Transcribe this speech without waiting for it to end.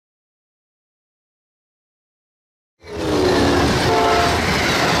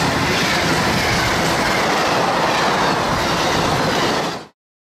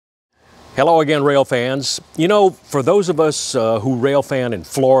Hello again, rail fans. You know, for those of us who rail fan in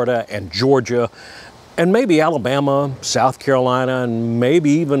Florida and Georgia, and maybe Alabama, South Carolina, and maybe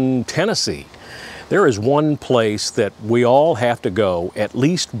even Tennessee, there is one place that we all have to go at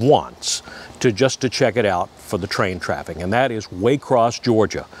least once to check it out for the train traffic, and that is Waycross,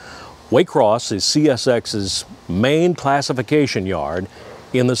 Georgia. Waycross is CSX's main classification yard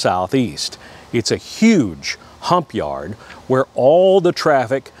in the Southeast. It's a huge hump yard where all the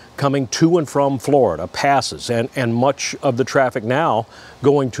traffic coming to and from Florida passes, and much of the traffic now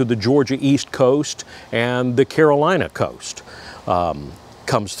going to the Georgia East Coast and the Carolina coast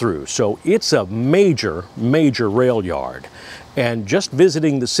comes through. So it's a major rail yard. And just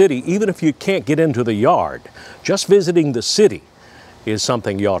visiting the city, even if you can't get into the yard, just visiting the city is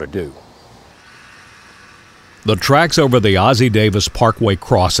something you ought to do. The tracks over the Ossie Davis Parkway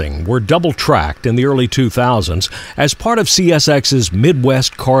crossing were double-tracked in the early 2000s as part of CSX's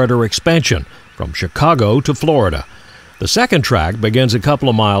Midwest Corridor expansion from Chicago to Florida. The second track begins a couple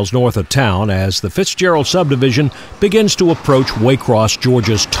of miles north of town as the Fitzgerald subdivision begins to approach Waycross,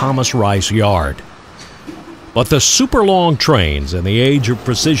 Georgia's Thomas Rice Yard. But the super long trains in the age of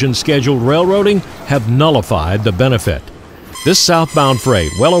precision scheduled railroading have nullified the benefit. This southbound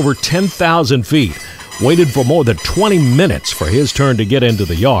freight, well over 10,000 feet, waited for more than 20 minutes for his turn to get into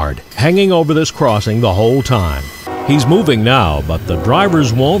the yard, hanging over this crossing the whole time. He's moving now, but the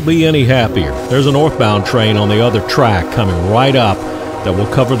drivers won't be any happier. There's a northbound train on the other track coming right up that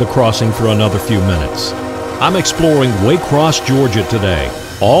will cover the crossing for another few minutes. I'm exploring Waycross, Georgia today.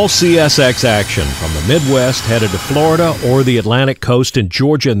 All CSX action from the Midwest headed to Florida or the Atlantic coast in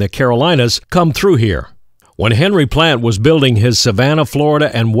Georgia and the Carolinas come through here. When Henry Plant was building his Savannah, Florida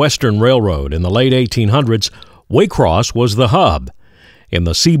and Western Railroad in the late 1800s, Waycross was the hub. In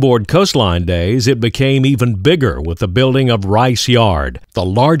the seaboard coastline days, it became even bigger with the building of Rice Yard, the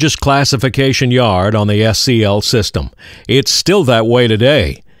largest classification yard on the SCL system. It's still that way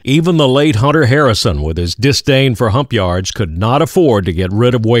today. Even the late Hunter Harrison, with his disdain for hump yards, could not afford to get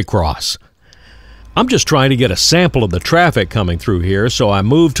rid of Waycross. I'm just trying to get a sample of the traffic coming through here, so I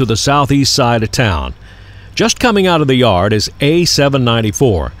moved to the southeast side of town. Just coming out of the yard is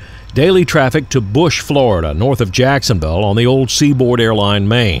A794, daily traffic to Bush, Florida, north of Jacksonville on the old Seaboard Airline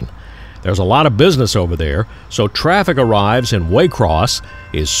main. There's a lot of business over there, so traffic arrives in Waycross,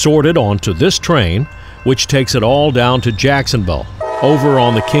 is sorted onto this train, which takes it all down to Jacksonville, over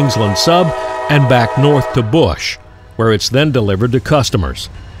on the Kingsland sub, and back north to Bush, where it's then delivered to customers.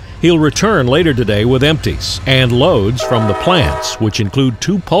 He'll return later today with empties and loads from the plants, which include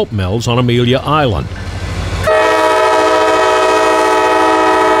 2 pulp mills on Amelia Island.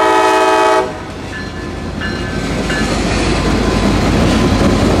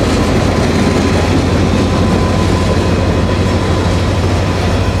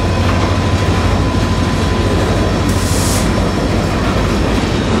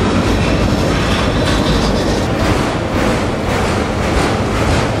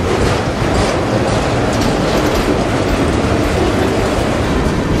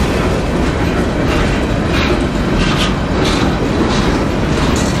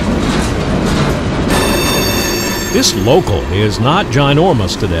 This local is not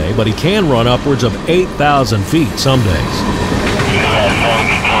ginormous today, but he can run upwards of 8,000 feet some days.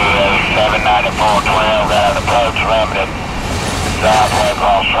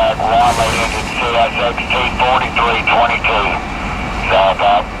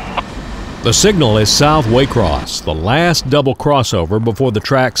 The signal is South Waycross, the last double crossover before the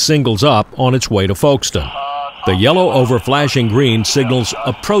track singles up on its way to Folkestone. The yellow over flashing green signals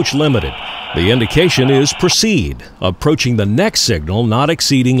approach limited. The indication is proceed, approaching the next signal not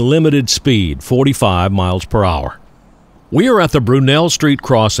exceeding limited speed, 45 miles per hour. We are at the Brunel Street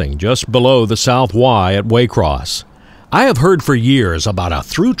crossing, just below the South Y at Waycross. I have heard for years about a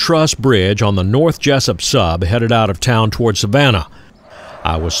through-truss bridge on the North Jessup sub headed out of town toward Savannah.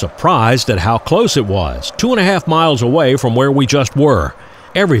 I was surprised at how close it was, 2.5 miles away from where we just were.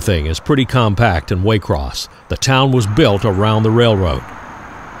 Everything is pretty compact in Waycross. The town was built around the railroad.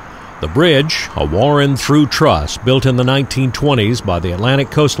 The bridge, a Warren through truss built in the 1920s by the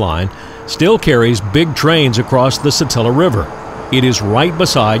Atlantic coastline, still carries big trains across the Satilla River. It is right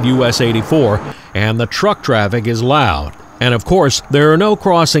beside US 84, and the truck traffic is loud. And of course, there are no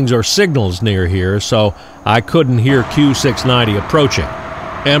crossings or signals near here, so I couldn't hear Q690 approaching.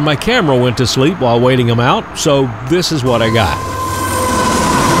 And my camera went to sleep while waiting him out, so this is what I got.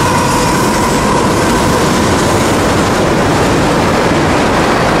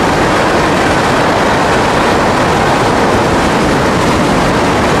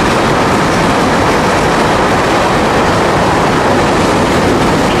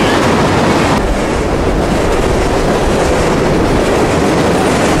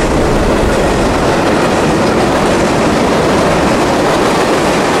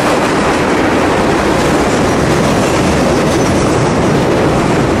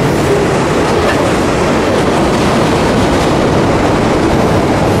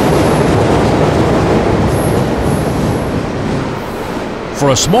 For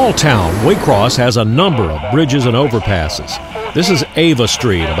a small town, Waycross has a number of bridges and overpasses. This is Ava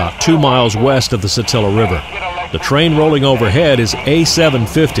Street, about 2 miles west of the Satilla River. The train rolling overhead is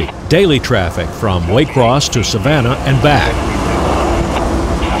A750, daily traffic from Waycross to Savannah and back.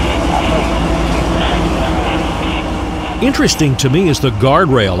 Interesting to me is the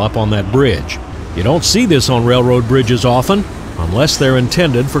guardrail up on that bridge. You don't see this on railroad bridges often, unless they're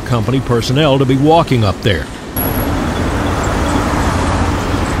intended for company personnel to be walking up there.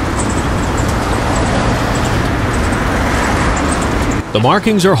 The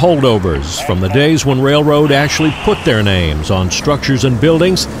markings are holdovers from the days when railroad actually put their names on structures and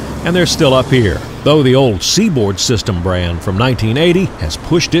buildings, and they're still up here, though the old Seaboard System brand from 1980 has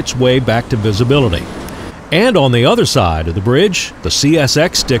pushed its way back to visibility. And on the other side of the bridge, the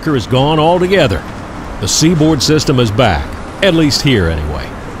CSX sticker is gone altogether. The Seaboard System is back, at least here anyway.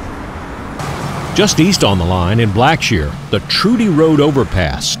 Just east on the line in Blackshear, the Trudy Road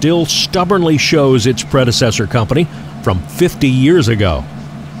overpass still stubbornly shows its predecessor company from 50 years ago.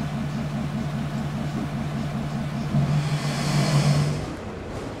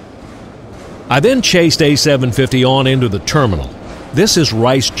 I then chased A750 on into the terminal. This is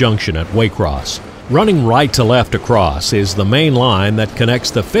Rice Junction at Waycross. Running right to left across is the main line that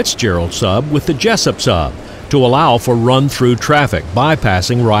connects the Fitzgerald sub with the Jessup sub to allow for run-through traffic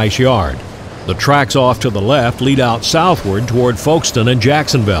bypassing Rice Yard. The tracks off to the left lead out southward toward Folkestone and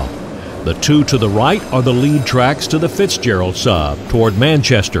Jacksonville. The two to the right are the lead tracks to the Fitzgerald sub toward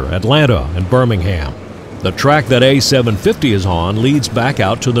Manchester, Atlanta, and Birmingham. The track that A750 is on leads back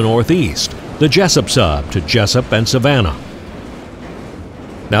out to the northeast, the Jessup sub to Jessup and Savannah.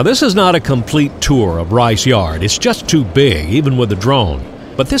 Now, this is not a complete tour of Rice Yard. It's just too big, even with the drone.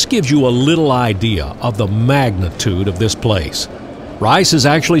 But this gives you a little idea of the magnitude of this place. Rice is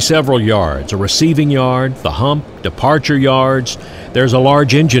actually several yards: a receiving yard, the hump, departure yards. There's a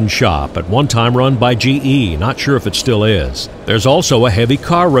large engine shop, at one time run by GE, not sure if it still is. There's also a heavy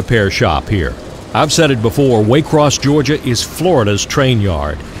car repair shop here. I've said it before, Waycross, Georgia is Florida's train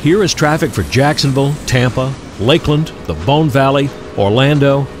yard. Here is traffic for Jacksonville, Tampa, Lakeland, the Bone Valley,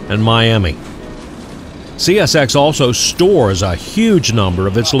 Orlando, and Miami. CSX also stores a huge number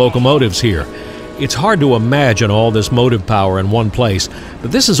of its locomotives here. It's hard to imagine all this motive power in one place,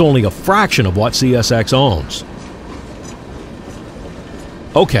 but this is only a fraction of what CSX owns.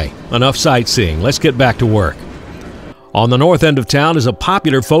 Okay, enough sightseeing. Let's get back to work. On the north end of town is a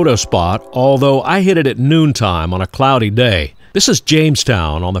popular photo spot, although I hit it at noontime on a cloudy day. This is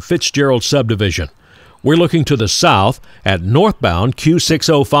Jamestown on the Fitzgerald subdivision. We're looking to the south at northbound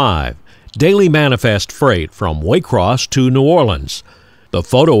Q605, daily manifest freight from Waycross to New Orleans. The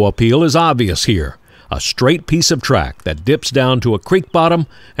photo appeal is obvious here, a straight piece of track that dips down to a creek bottom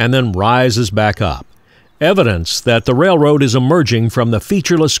and then rises back up. Evidence that the railroad is emerging from the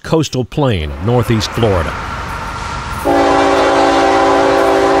featureless coastal plain of northeast Florida.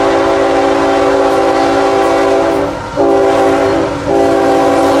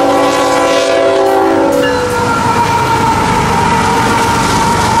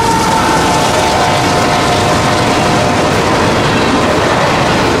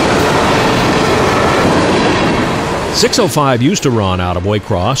 605 used to run out of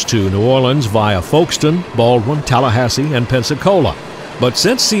Waycross to New Orleans via Folkestone, Baldwin, Tallahassee, and Pensacola. But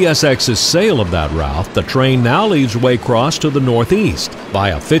since CSX's sale of that route, the train now leaves Waycross to the northeast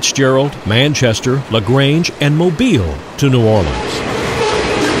via Fitzgerald, Manchester, LaGrange, and Mobile to New Orleans.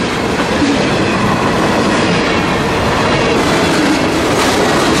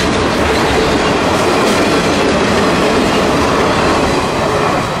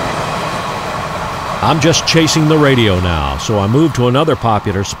 I'm just chasing the radio now, so I move to another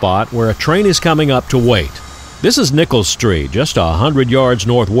popular spot where a train is coming up to wait. This is Nichols Street, just 100 yards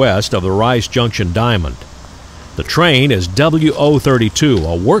northwest of the Rice Junction Diamond. The train is WO32,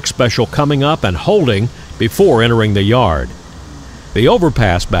 a work special coming up and holding before entering the yard. The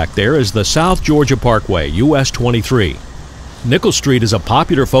overpass back there is the South Georgia Parkway, US 23. Nichols Street is a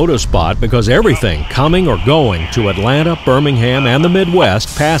popular photo spot because everything coming or going to Atlanta, Birmingham, and the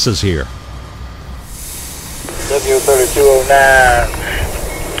Midwest passes here. W3209,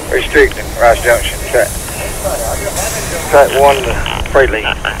 restricting Rice Junction, track 1 to freight lane,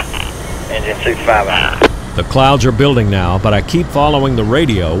 engine 259. The clouds are building now, but I keep following the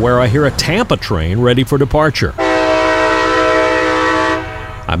radio where I hear a Tampa train ready for departure.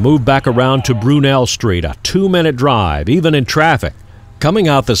 I move back around to Brunel Street, a 2-minute drive, even in traffic. Coming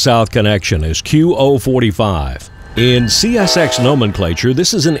out the South Connection is QO45. In CSX nomenclature,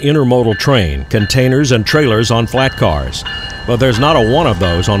 this is an intermodal train, containers and trailers on flat cars. But there's not a one of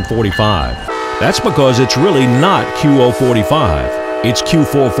those on 45. That's because it's really not QO45. It's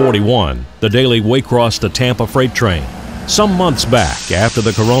Q441, the daily Waycross to Tampa freight train. Some months back, after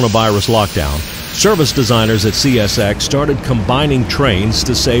the coronavirus lockdown, service designers at CSX started combining trains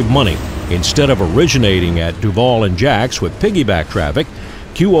to save money. Instead of originating at Duval and Jax with piggyback traffic,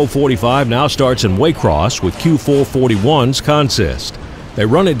 Q045 now starts in Waycross with Q441's consist. They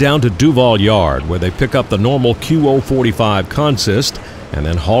run it down to Duval Yard, where they pick up the normal Q045 consist and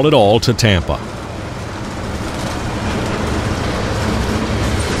then haul it all to Tampa.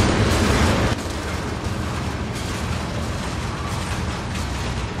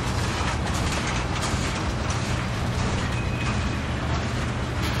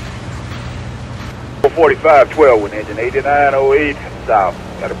 .4512 with engine 8908 south.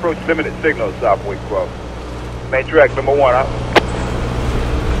 Got approach limited signal south Waycross. Main track number 1 out.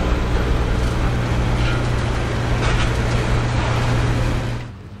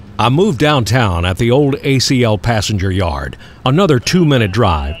 I moved downtown at the old ACL passenger yard. Another 2-minute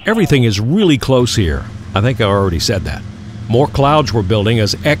drive. Everything is really close here. I think I already said that. More clouds were building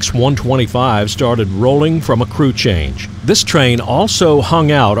as X125 started rolling from a crew change. This train also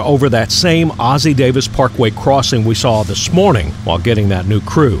hung out over that same Ozzie Davis Parkway crossing we saw this morning while getting that new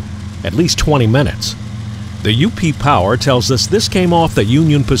crew. At least 20 minutes. The UP Power tells us this came off the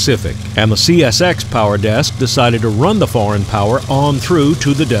Union Pacific, and the CSX Power Desk decided to run the foreign power on through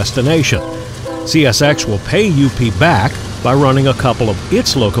to the destination. CSX will pay UP back by running a couple of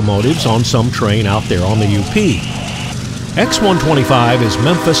its locomotives on some train out there on the UP. X125 is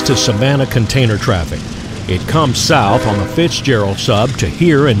Memphis to Savannah container traffic. It comes south on the Fitzgerald sub to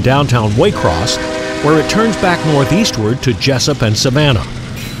here in downtown Waycross, where it turns back northeastward to Jessup and Savannah.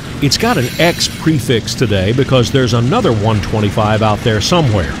 It's got an X prefix today because there's another 125 out there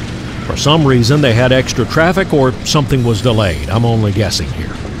somewhere. For some reason they had extra traffic or something was delayed. I'm only guessing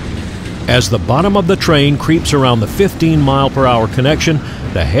here. As the bottom of the train creeps around the 15-mile-per-hour connection,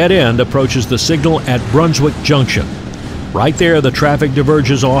 the head end approaches the signal at Brunswick Junction. Right there, the traffic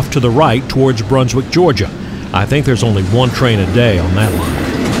diverges off to the right towards Brunswick, Georgia. I think there's only one train a day on that line.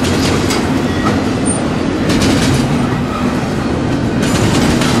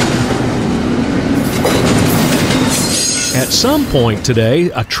 At some point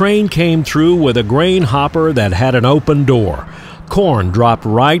today, a train came through with a grain hopper that had an open door. Corn dropped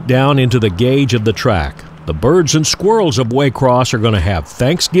right down into the gauge of the track. The birds and squirrels of Waycross are going to have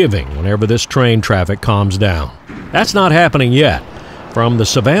Thanksgiving whenever this train traffic calms down. That's not happening yet. From the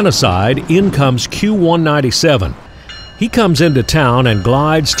Savannah side, in comes Q197. He comes into town and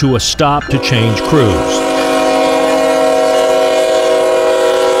glides to a stop to change crews.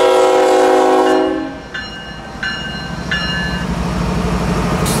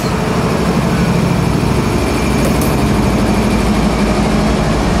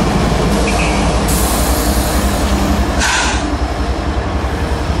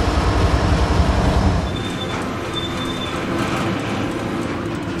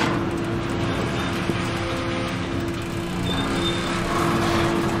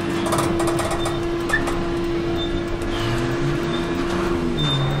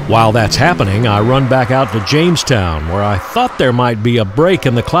 While that's happening, I run back out to Jamestown, where I thought there might be a break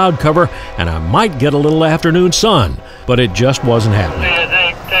in the cloud cover and I might get a little afternoon sun, but it just wasn't happening.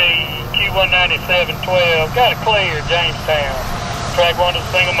 Q19712, got it clear, Jamestown. Track 1 to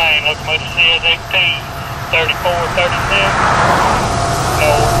the single main, locomotive CSXP 3437.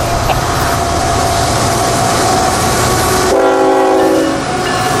 No.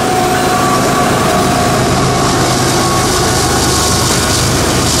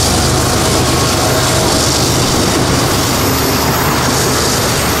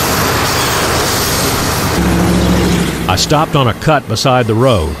 I stopped on a cut beside the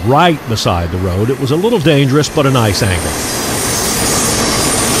road, right beside the road. It was a little dangerous, but a nice angle.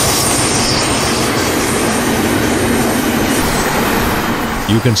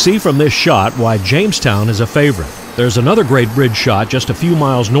 You can see from this shot why Jamestown is a favorite. There's another great bridge shot just a few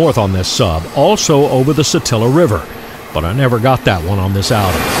miles north on this sub, also over the Satilla River, but I never got that one on this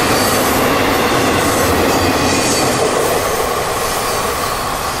outing.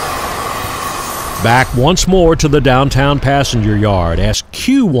 Back once more to the downtown passenger yard as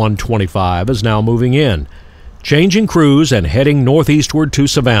Q125 is now moving in, changing crews and heading northeastward to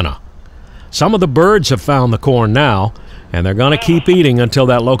Savannah. Some of the birds have found the corn now, and they're going to keep eating until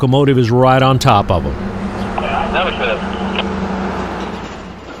that locomotive is right on top of them.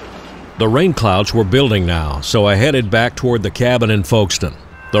 The rain clouds were building now, so I headed back toward the cabin in Folkestone.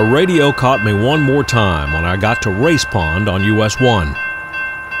 The radio caught me one more time when I got to Race Pond on US 1.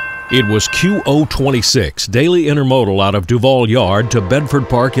 It was Q026, daily intermodal out of Duval Yard to Bedford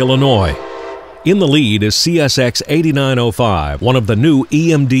Park, Illinois. In the lead is CSX 8905, one of the new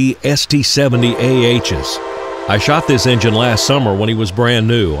EMD ST70 AHs. I shot this engine last summer when he was brand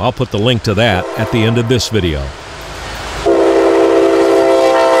new. I'll put the link to that at the end of this video.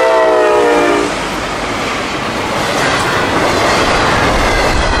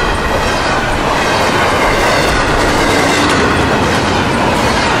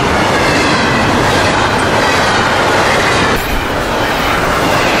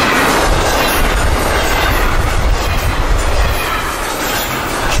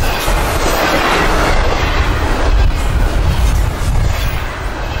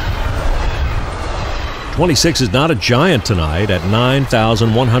 '26 is not a giant tonight at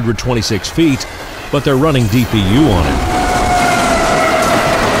 9,126 feet, but they're running DPU on it.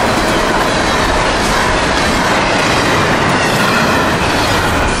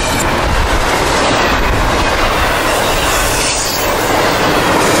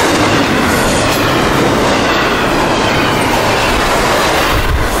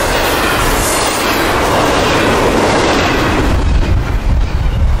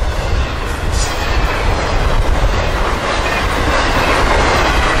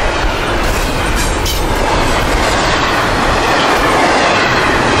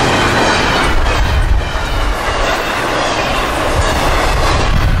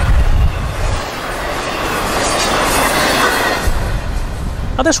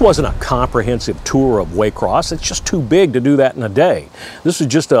 Now, this wasn't a comprehensive tour of Waycross. It's just too big to do that in a day. This was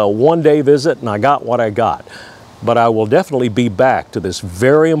just a one-day visit, and I got what I got. But I will definitely be back to this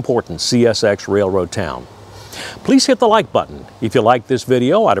very important CSX railroad town. Please hit the like button. If you like this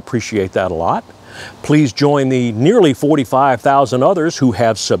video, I'd appreciate that a lot. Please join the nearly 45,000 others who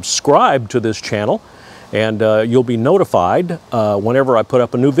have subscribed to this channel, and you'll be notified whenever I put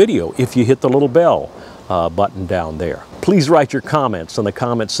up a new video if you hit the little bell button down there. Please write your comments in the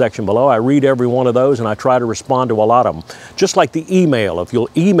comments section below. I read every one of those and I try to respond to a lot of them. Just like the email, if you'll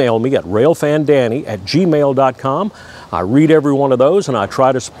email me at railfandanny@gmail.com, I read every one of those and I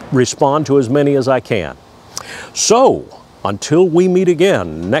try to respond to as many as I can. So, until we meet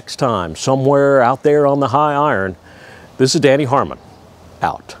again next time somewhere out there on the high iron, this is Danny Harmon,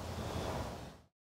 out.